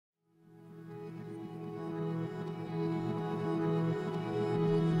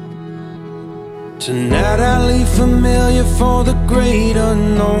Tonight I leave familiar for the great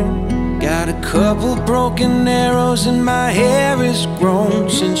unknown. Got a couple broken arrows and my hair is grown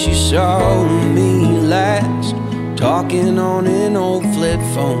since you saw me last, talking on an old flip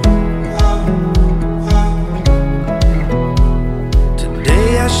phone.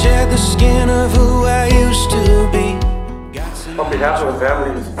 Today I shed the skin of who I used to be. On behalf of the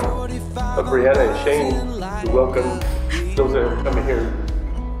families of Brianna and Shane, we welcome those that are coming here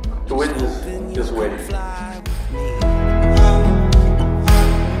to witness this wedding.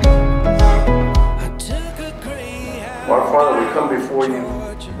 Our Father, we come before you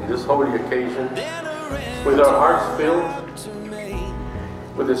in this holy occasion with our hearts filled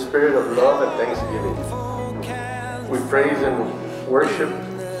with the spirit of love and thanksgiving. We praise and worship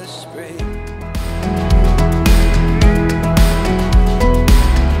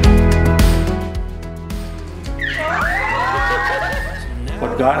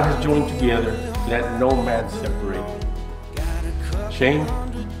what God has joined together, let no man separate. Shane,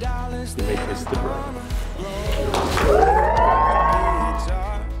 you may kiss the bride.